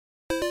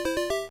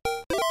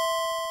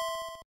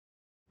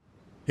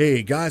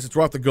Hey guys, it's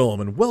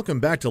RockTheGolem, and welcome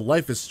back to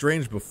Life is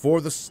Strange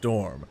Before the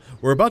Storm.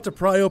 We're about to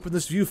pry open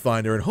this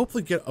viewfinder and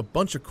hopefully get a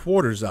bunch of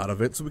quarters out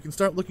of it so we can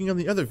start looking on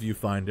the other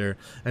viewfinder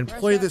and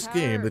play this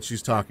game that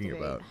she's talking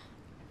about.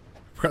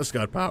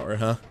 Prescott Power,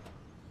 huh?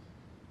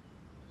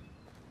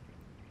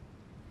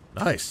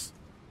 Nice.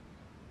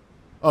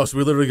 Oh, so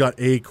we literally got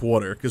a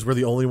quarter, because we're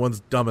the only ones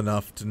dumb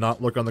enough to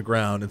not look on the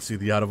ground and see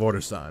the out of order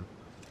sign.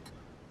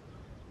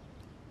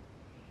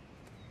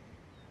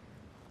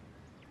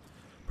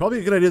 Probably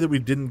a good idea that we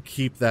didn't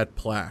keep that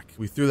plaque.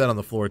 We threw that on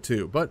the floor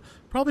too, but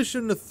probably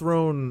shouldn't have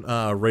thrown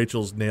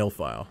Rachel's nail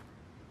file.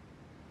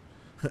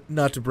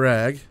 Not to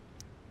brag.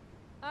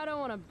 I don't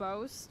want to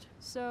boast,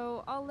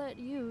 so I'll let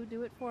you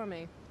do it for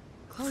me.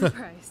 Chloe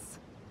Price,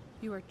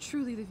 you are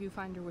truly the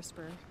viewfinder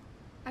whisperer.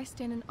 I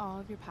stand in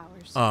awe of your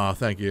powers. Aw,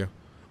 thank you.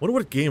 Wonder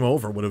what Game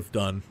Over would have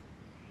done.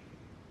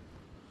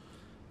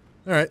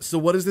 Alright, so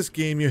what is this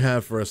game you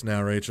have for us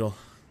now, Rachel?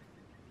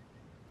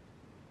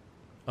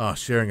 Oh,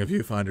 sharing a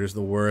viewfinder is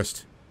the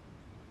worst.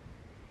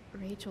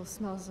 Rachel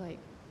smells like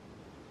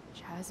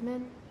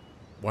jasmine.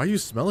 Why are you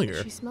smelling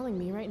her? She's smelling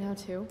me right now,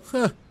 too.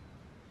 Huh.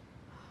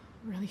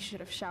 Really should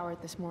have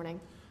showered this morning.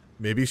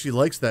 Maybe she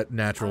likes that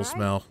natural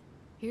smell.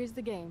 Here's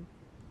the game.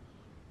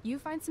 You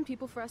find some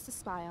people for us to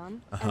spy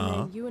on, and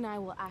then you and I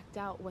will act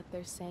out what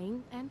they're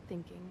saying and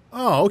thinking.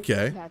 Oh,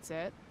 okay. That's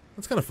it.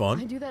 That's kind of fun.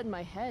 I do that in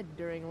my head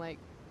during, like,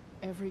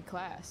 every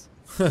class.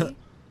 See?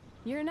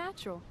 You're a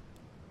natural.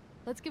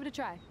 Let's give it a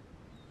try.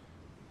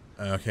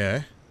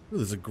 Okay. Ooh,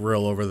 there's a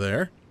grill over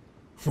there.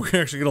 We're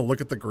actually going to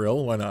look at the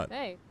grill? Why not?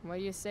 Hey, what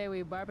do you say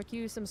we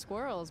barbecue some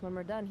squirrels when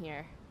we're done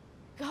here?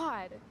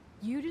 God,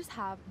 you just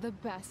have the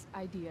best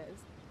ideas.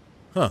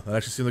 Huh, that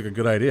actually seemed like a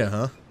good idea,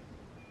 huh?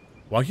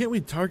 Why can't we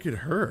target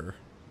her?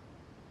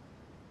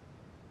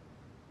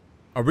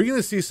 Are we going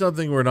to see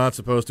something we're not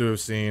supposed to have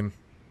seen?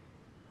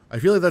 I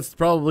feel like that's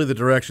probably the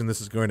direction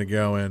this is going to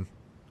go in.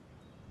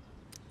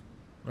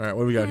 Alright,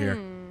 what do we got here?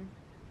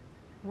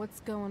 What's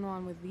going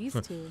on with these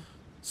two?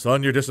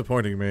 Son, you're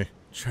disappointing me.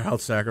 Child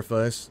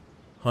sacrifice.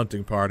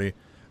 Hunting party.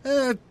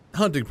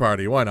 Hunting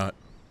party, why not?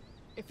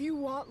 If you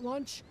want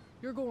lunch,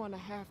 you're going to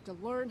have to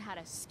learn how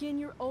to skin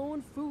your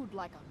own food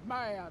like a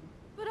man.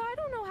 But I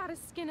don't know how to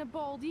skin a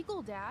bald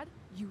eagle, Dad.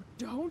 You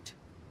don't?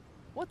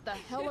 What the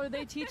hell are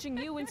they teaching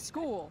you in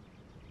school?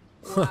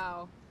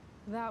 Wow,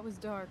 that was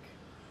dark.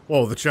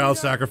 Whoa, the child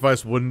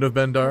sacrifice wouldn't have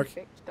been dark?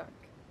 Perfect dark.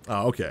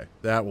 Oh, okay.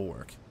 That will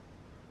work.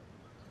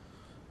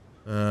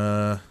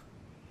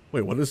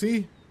 Wait, what is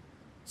he?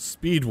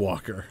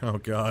 Speedwalker. Oh,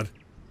 God.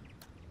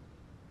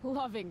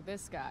 Loving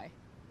this guy.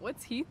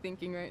 What's he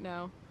thinking right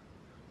now?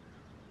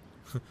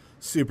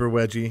 Super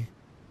wedgie.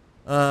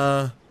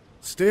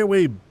 Stay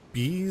away,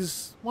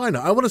 bees? Why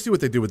not? I want to see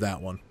what they do with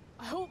that one.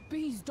 I hope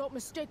bees don't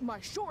mistake my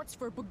shorts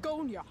for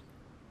begonia.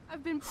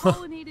 I've been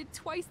pollinated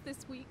twice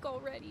this week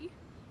already.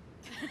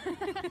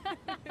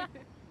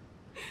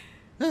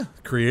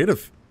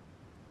 Creative.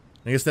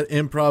 I guess that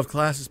improv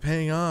class is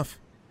paying off.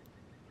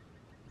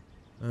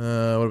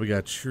 What do we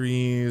got?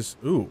 Trees.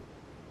 Ooh,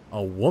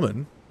 a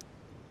woman.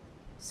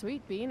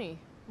 Sweet beanie.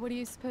 What do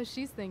you suppose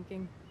she's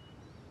thinking?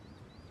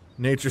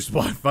 Nature's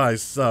Wi-Fi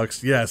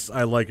sucks. Yes,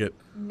 I like it.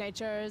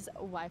 Nature's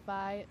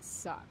Wi-Fi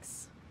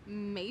sucks.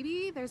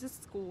 Maybe there's a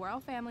squirrel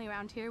family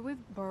around here with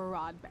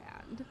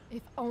broadband.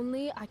 If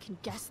only I can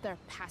guess their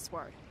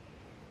password.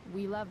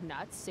 We love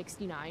nuts,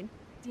 69.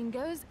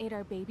 Dingoes ate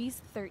our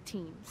babies,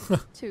 13.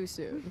 Too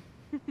soon.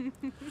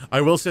 I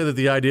will say that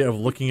the idea of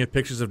looking at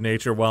pictures of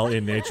nature while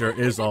in nature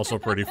is also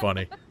pretty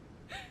funny.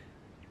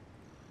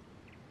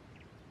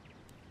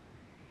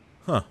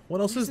 Huh,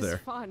 what else is there? This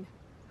is fun.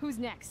 Who's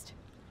next?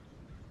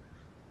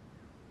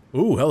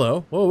 Ooh,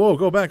 hello. Whoa, whoa,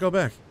 go back, go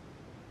back.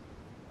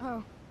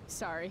 Oh,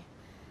 sorry.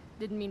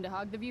 Didn't mean to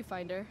hog the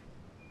viewfinder.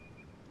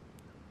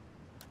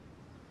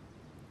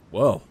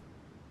 Whoa.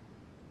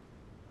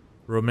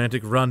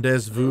 Romantic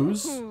rendezvous?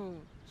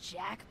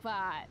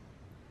 Jackpot.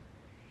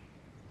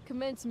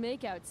 Commence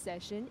makeout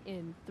session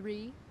in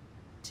 3,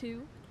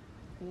 2,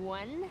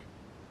 1.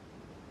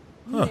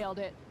 Huh. Nailed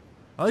it.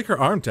 I like her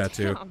arm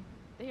tattoo. Damn,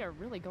 they are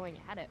really going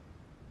at it.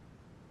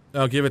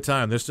 Oh, give it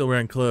time. They're still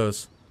wearing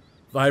clothes.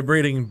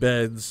 Vibrating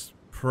beds.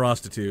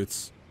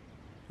 Prostitutes.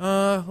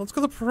 Let's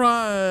go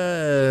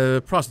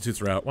the prostitutes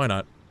route. Why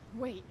not?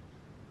 Wait,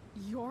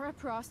 you're a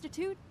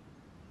prostitute?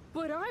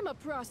 But I'm a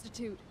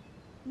prostitute.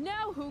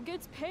 Now who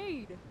gets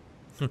paid?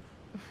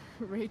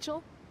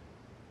 Rachel?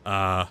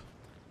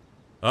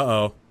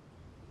 Uh-oh.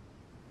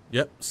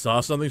 Yep,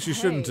 saw something she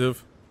shouldn't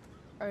have.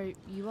 Are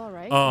you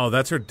alright? Oh,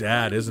 that's her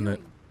dad, isn't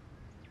it?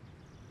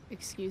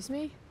 Excuse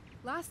me?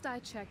 Last I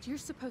checked, you're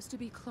supposed to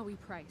be Chloe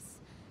Price.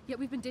 Yet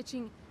we've been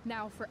ditching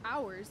now for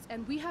hours,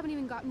 and we haven't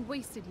even gotten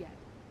wasted yet.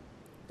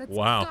 That's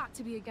got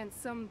to be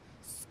against some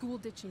school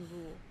ditching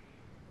rule.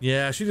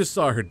 Yeah, she just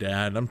saw her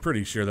dad. I'm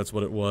pretty sure that's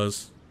what it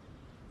was.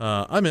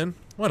 I'm in.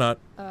 Why not?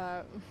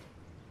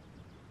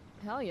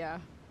 Hell yeah.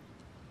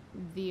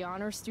 The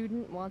honor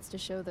student wants to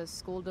show the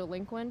school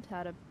delinquent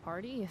how to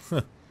party?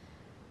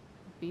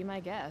 Be my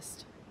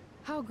guest.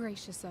 How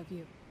gracious of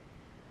you.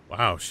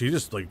 Wow, she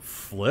just, like,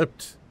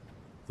 flipped.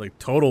 Like,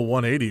 total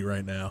 180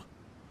 right now.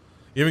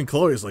 Even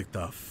Chloe's like,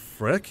 the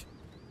frick?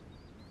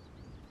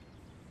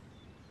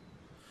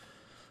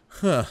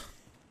 Huh.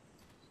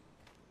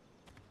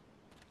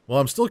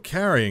 Well, I'm still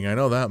carrying, I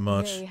know that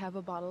much. They have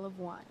a bottle of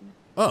wine.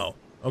 Oh,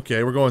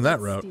 okay, we're going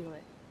that Let's route. steal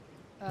it.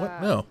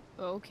 What? No.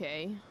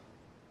 Okay.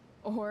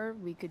 Or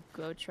we could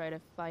go try to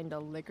find a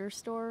liquor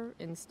store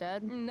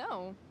instead.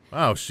 No.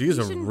 Wow, she's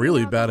You a shouldn't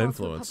really bring bad alcohol to a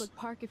influence. public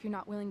park if you're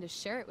not willing to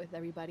share it with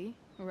everybody,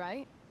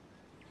 right?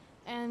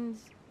 And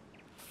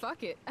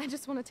fuck it, I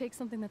just want to take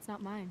something that's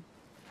not mine.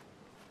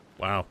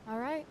 Wow. All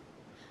right,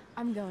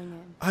 I'm going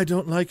in. I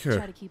don't like her.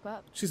 Try to keep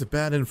up. She's a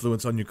bad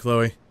influence on you,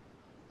 Chloe.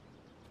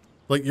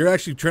 Like, you're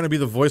actually trying to be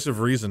the voice of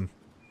reason.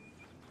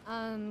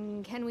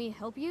 Can we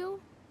help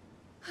you?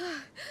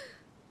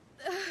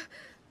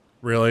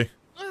 Really?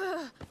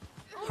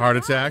 Heart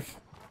attack?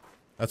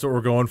 That's what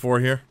we're going for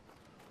here?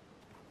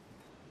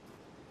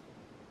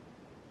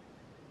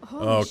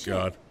 Holy Oh, shit.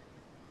 God.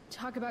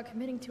 Talk about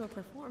committing to a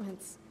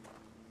performance.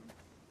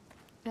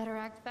 Better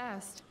act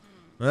fast.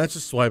 Let's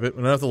just swipe it.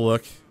 We don't have to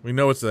look. We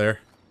know it's there.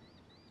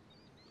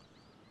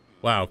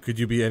 Wow, could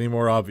you be any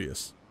more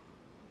obvious?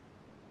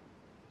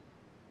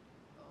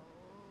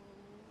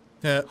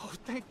 Yeah. Oh,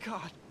 thank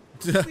God.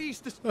 Please,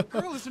 this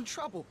girl is in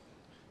trouble.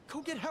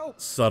 Go get help.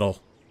 Subtle.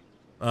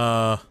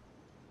 I'll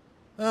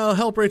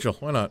help Rachel.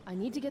 Why not? I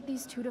need to get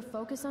these two to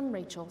focus on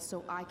Rachel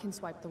so I can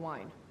swipe the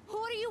wine.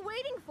 What are you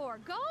waiting for?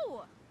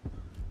 Go!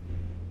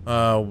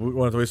 We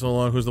won't have to wait so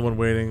long. Who's the one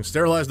waiting?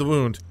 Sterilize the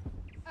wound.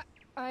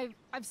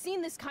 I've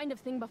seen this kind of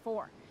thing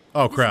before.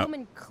 Oh, This crap.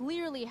 woman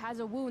clearly has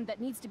a wound that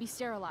needs to be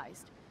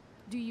sterilized.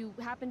 Do you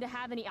happen to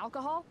have any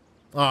alcohol?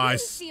 Oh, I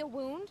See a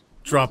wound?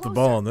 dropped the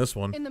ball on this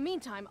one. In the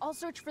meantime, I'll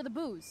search for the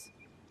booze.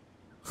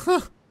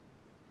 Hold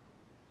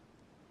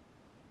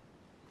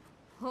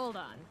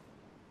on.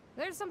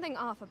 There's something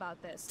off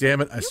about this.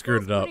 Damn it, I You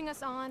screwed both it up. putting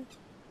us on?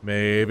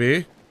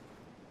 Maybe.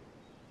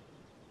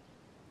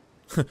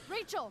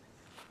 Rachel,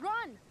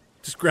 run!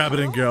 Just grab it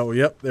and go.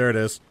 Yep, there it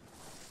is.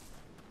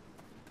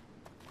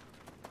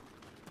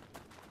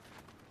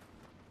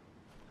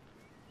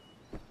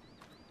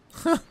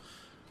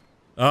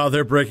 Oh,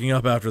 they're breaking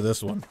up after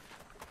this one.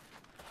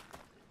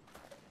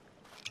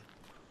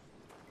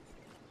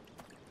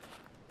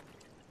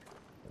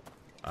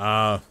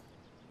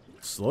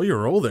 Slow your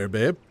roll there,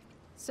 babe.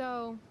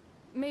 So,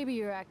 maybe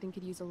your acting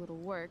could use a little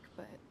work,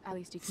 but at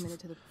least you committed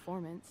to the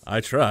performance.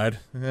 I tried.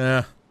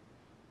 Yeah.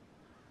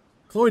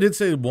 Chloe did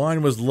say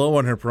wine was low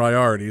on her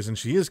priorities, and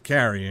she is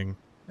carrying.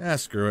 Ah,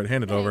 screw it.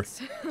 Hand it over.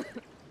 Thanks.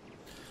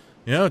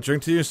 You know,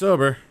 drink till you're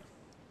sober.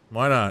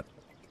 Why not?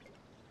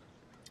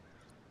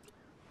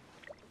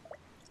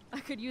 I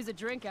could use a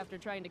drink after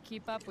trying to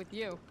keep up with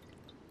you.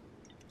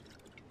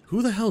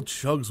 Who the hell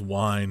chugs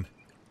wine?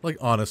 Like,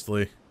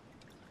 honestly.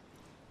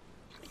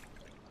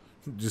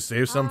 Just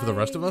save some for the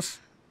rest of us?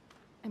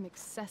 I'm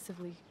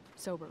excessively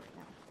sober right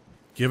now.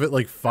 Give it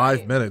like 5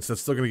 Right. minutes.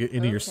 That's still going to get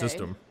into your Okay.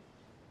 system.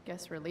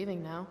 Guess we're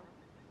leaving now.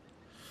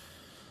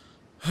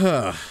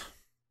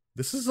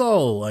 This is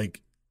all,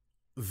 like,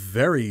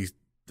 very...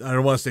 I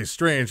don't want to say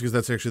strange, because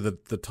that's actually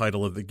the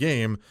title of the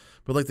game,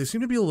 but, like, they seem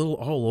to be a little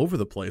all over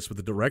the place with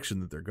the direction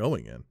that they're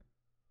going in.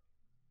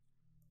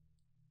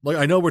 Like,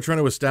 I know we're trying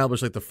to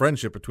establish, like, the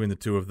friendship between the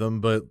two of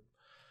them, but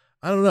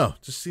I don't know.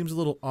 It just seems a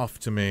little off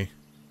to me.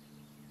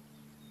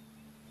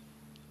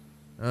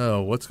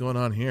 Oh, what's going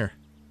on here?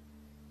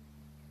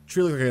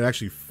 Tree looked like it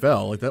actually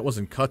fell. Like, that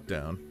wasn't cut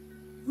down.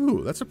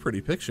 Ooh, that's a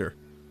pretty picture.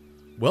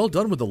 Well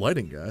done with the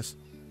lighting, guys.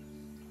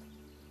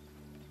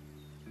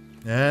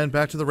 And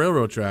back to the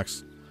railroad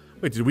tracks.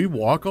 Wait, did we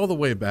walk all the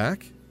way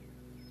back?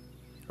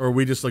 Or are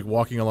we just, like,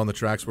 walking along the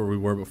tracks where we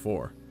were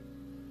before?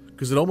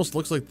 Because it almost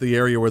looks like the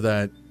area where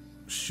that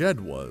shed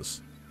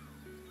was.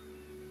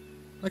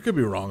 I could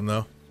be wrong,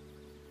 though.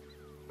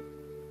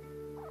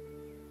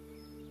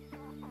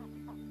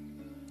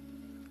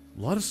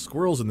 A lot of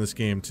squirrels in this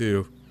game,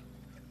 too.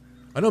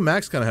 I know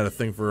Max kind of had a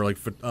thing for, like,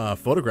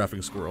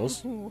 photographing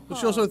squirrels. But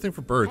she also had a thing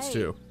for birds, Hey,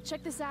 too.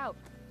 check this out.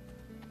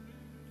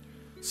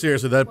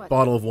 Seriously, that What?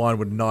 bottle of wine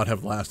would not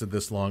have lasted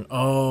this long.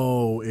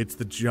 Oh, it's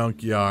the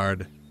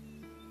junkyard.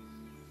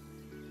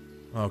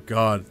 Oh,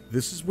 God.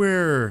 This is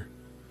where...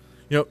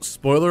 You know,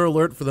 spoiler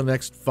alert for the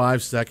next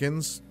 5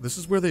 seconds. This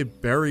is where they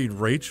buried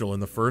Rachel in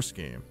the first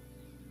game.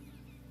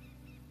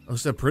 At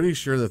least I'm pretty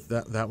sure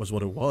that was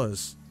what it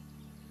was.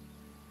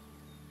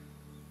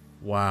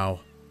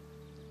 Wow.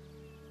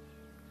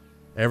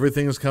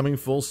 Everything is coming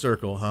full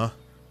circle, huh?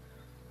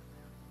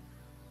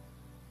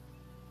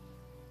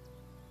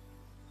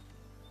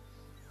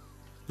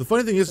 The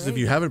funny thing is if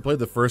you haven't played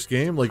the first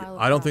game, like, Pile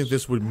of I don't think trash.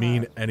 this would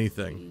mean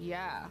anything.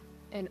 Yeah,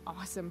 an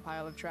awesome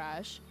pile of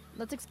trash.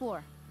 Let's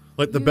explore.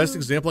 Like, the best You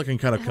example I can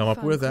kind of have come up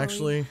fun, with, Chloe.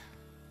 actually,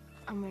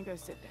 I'm gonna go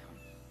sit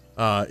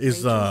down.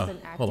 is, Rachel's been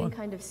hold acting on.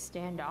 kind of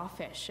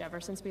standoffish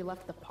ever since we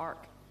left the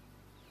park.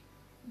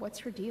 What's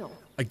her deal?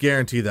 I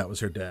guarantee that was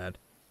her dad.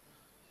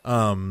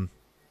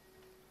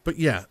 But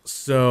yeah,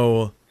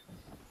 so,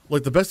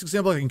 like, the best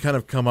example I can kind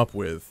of come up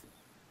with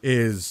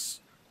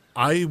is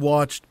I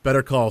watched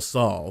Better Call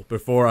Saul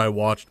before I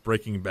watched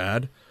Breaking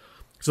Bad.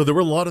 So there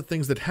were a lot of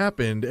things that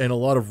happened and a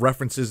lot of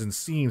references and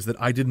scenes that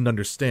I didn't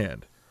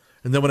understand.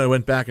 And then when I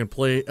went back and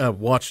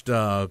watched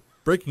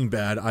Breaking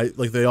Bad,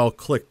 they all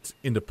clicked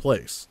into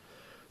place.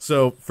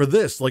 So for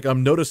this, like,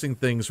 I'm noticing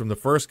things from the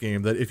first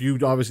game that if you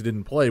obviously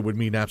didn't play would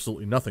mean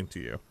absolutely nothing to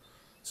you.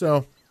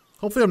 So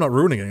hopefully I'm not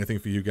ruining anything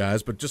for you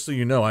guys, but just so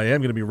you know, I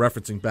am going to be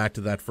referencing back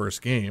to that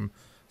first game.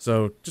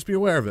 So just be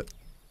aware of it.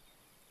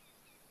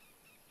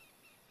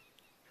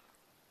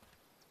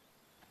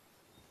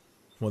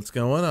 What's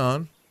going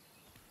on?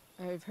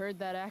 I've heard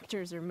that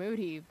actors are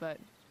moody, but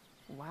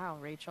wow,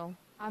 Rachel.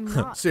 I'm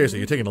not. Seriously,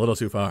 you're taking it a little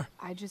too far.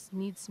 I just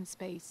need some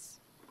space.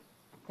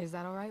 Is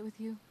that all right with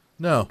you?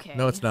 No, Okay.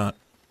 no, it's not.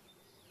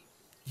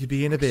 You're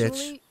being a bitch.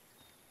 Actually,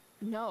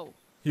 no.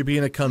 You're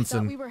being a I thought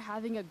cunson. we were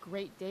having a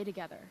great day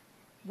together.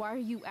 Why are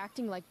you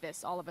acting like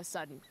this all of a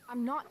sudden?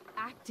 I'm not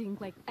acting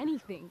like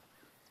anything.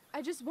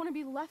 I just want to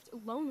be left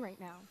alone right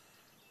now.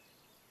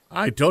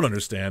 I don't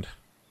understand.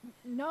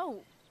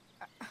 No,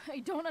 I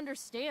don't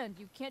understand.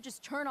 You can't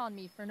just turn on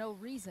me for no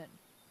reason.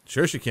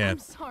 Sure she can. I'm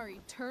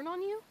sorry, turn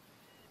on you?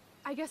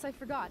 I guess I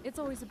forgot. It's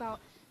always about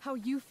how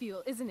you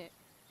feel, isn't it?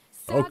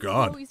 Sad Oh, when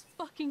God. you're always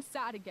fucking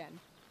sad again.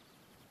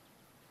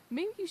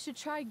 Maybe you should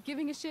try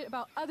giving a shit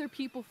about other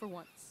people for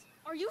once.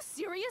 Are you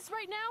serious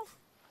right now?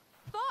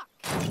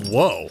 Fuck!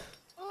 Whoa.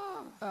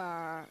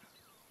 Uh,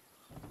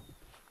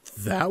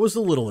 That was a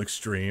little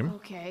extreme.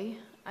 okay.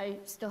 I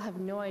still have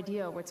no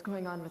idea what's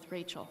going on with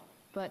Rachel,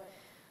 but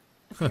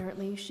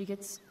apparently she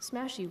gets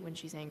smashy when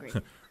she's angry.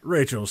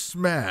 Rachel,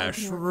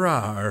 smash,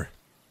 rar.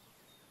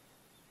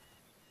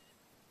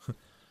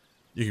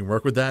 You can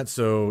work with that,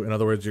 so in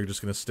other words, you're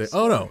just going to stay.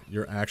 Oh no,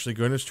 you're actually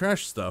going to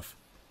trash stuff.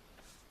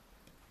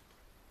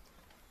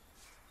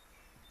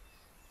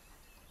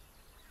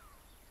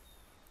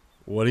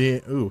 What do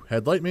you. Ooh,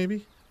 headlight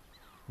maybe?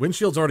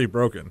 Windshield's already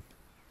broken.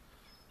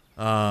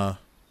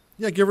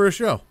 Yeah, give her a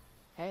show.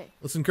 Hey,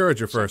 Let's encourage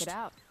her check first. it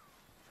out.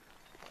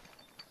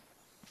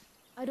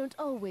 I don't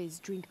always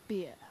drink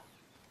beer.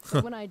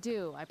 But when I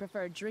do, I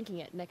prefer drinking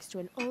it next to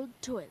an old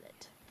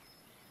toilet.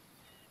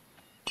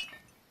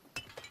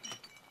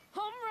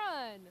 Home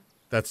run!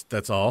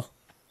 That's all.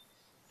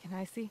 Can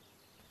I see?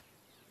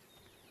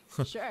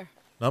 Sure.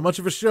 Not much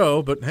of a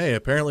show, but hey,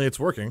 apparently it's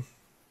working.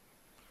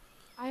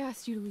 I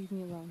asked you to leave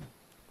me alone.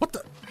 What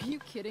the? Are you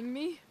kidding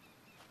me?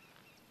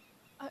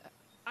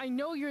 I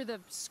know you're the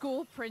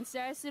school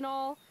princess and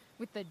all,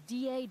 with the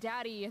DA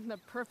daddy and the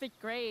perfect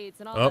grades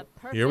and all Oh, the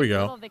perfect here we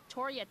go. little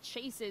Victoria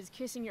Chases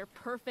kissing your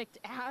perfect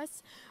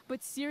ass.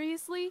 But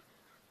seriously?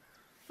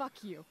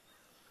 Fuck you.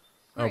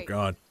 Oh Great.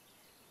 God.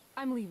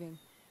 I'm leaving.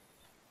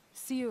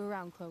 See you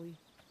around, Chloe.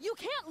 You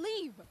can't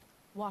leave!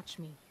 Watch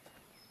me.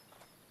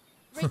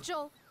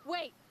 Rachel,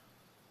 wait!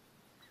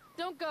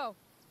 Don't go.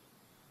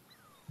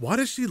 Why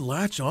does she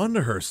latch on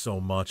to her so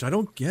much? I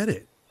don't get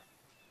it.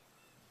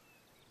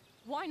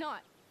 Why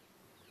not?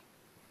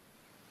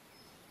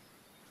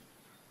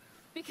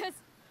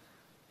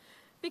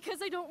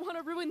 Because I don't want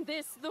to ruin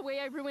this the way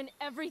I ruin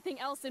everything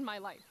else in my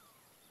life.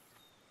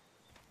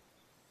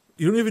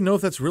 You don't even know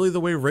if that's really the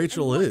way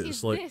Rachel And what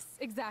is. Like this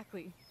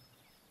exactly?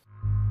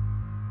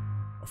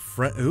 a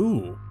friend.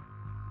 Ooh,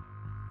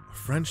 a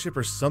friendship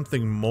or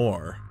something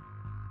more.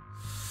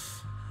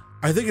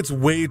 I think it's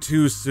way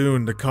too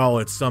soon to call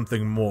it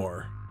something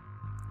more.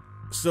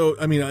 So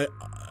I mean,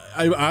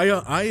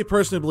 I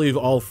personally believe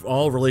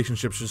all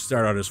relationships should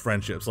start out as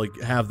friendships, like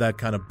have that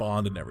kind of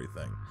bond and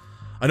everything.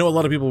 I know a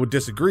lot of people would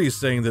disagree,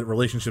 saying that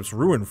relationships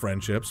ruin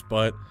friendships,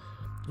 but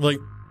like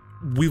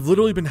we've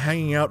literally been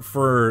hanging out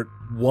for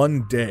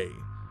one day,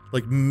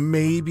 like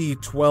maybe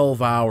 12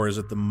 hours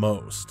at the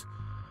most.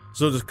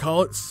 So to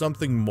call it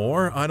something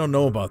more, I don't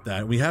know about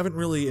that. We haven't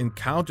really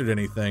encountered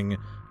anything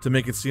to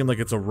make it seem like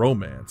it's a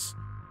romance.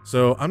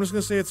 So I'm just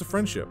gonna say it's a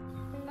friendship.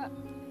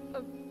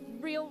 A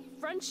real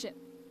friendship.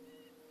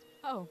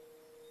 Oh.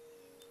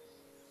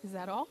 Is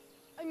that all?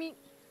 I mean,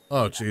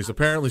 Oh geez,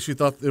 apparently she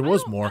thought it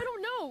was more. I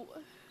don't know.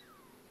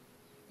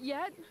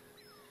 Yet.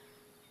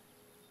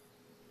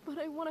 But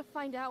I want to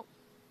find out.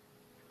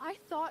 I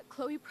thought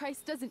Chloe Price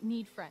doesn't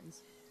need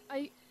friends.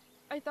 I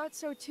thought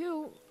so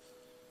too.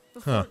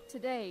 Huh.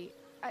 Today.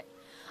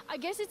 I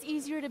guess it's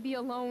easier to be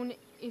alone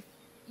if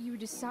you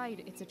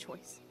decide it's a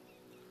choice.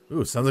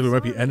 Ooh, sounds like we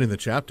might be ending the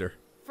chapter.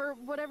 For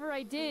whatever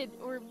I did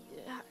or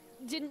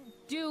didn't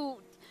do,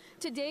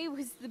 today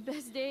was the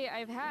best day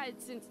I've had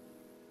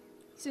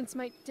since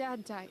my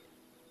dad died.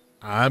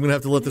 I'm gonna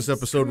have to let this I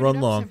episode screwed it run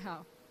up long.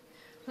 Somehow.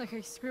 Like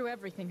I screw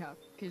everything up,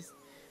 because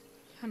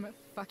I'm a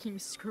fucking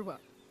screw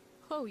up.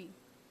 Chloe,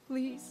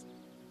 please.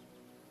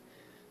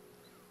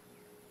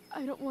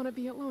 I don't want to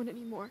be alone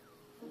anymore.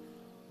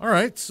 All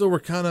right, so we're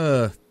kind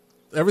of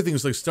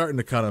everything's like starting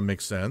to kind of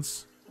make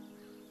sense.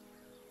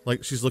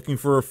 Like she's looking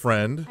for a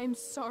friend. I'm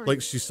sorry.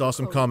 Like she saw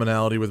some Chloe.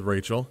 commonality with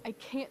Rachel. I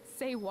can't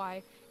say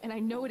why, and I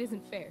know it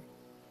isn't fair.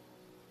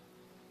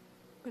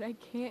 But I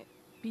can't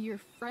be your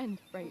friend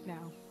right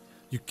now.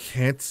 You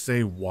can't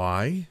say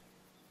why?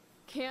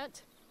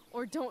 Can't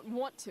or don't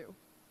want to.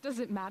 Does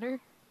it matter?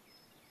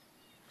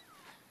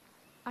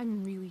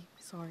 I'm really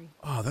sorry.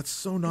 Oh, that's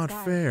so not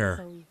Goodbye, fair.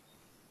 Chloe.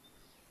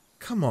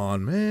 Come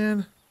on,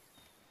 man.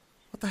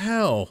 What the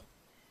hell?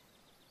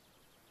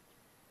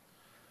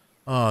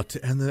 Oh,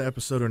 to end the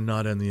episode or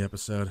not end the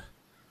episode.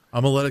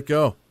 I'm gonna let it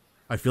go.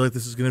 I feel like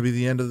this is gonna be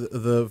the end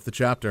of the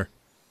chapter.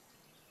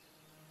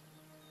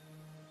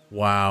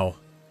 Wow.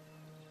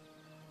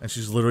 And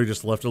she's literally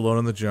just left alone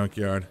in the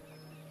junkyard.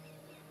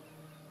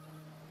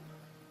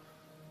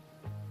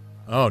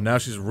 Oh, now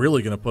she's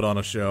really gonna put on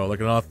a show, like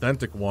an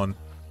authentic one.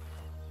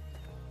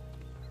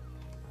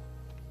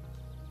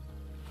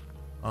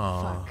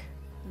 Aw. Fuck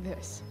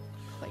this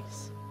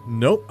place.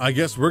 Nope, I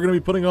guess we're going to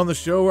be putting on the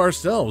show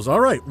ourselves.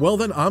 Alright, well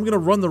then I'm going to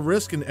run the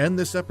risk and end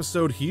this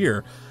episode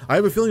here. I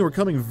have a feeling we're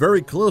coming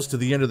very close to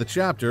the end of the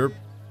chapter.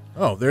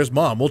 Oh, there's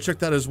Mom. We'll check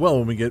that as well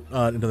when we get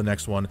into the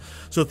next one.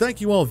 So thank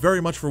you all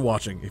very much for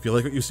watching. If you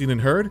like what you've seen and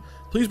heard,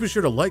 please be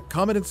sure to like,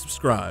 comment, and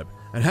subscribe.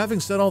 And having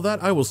said all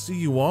that, I will see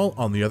you all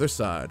on the other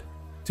side.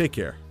 Take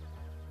care.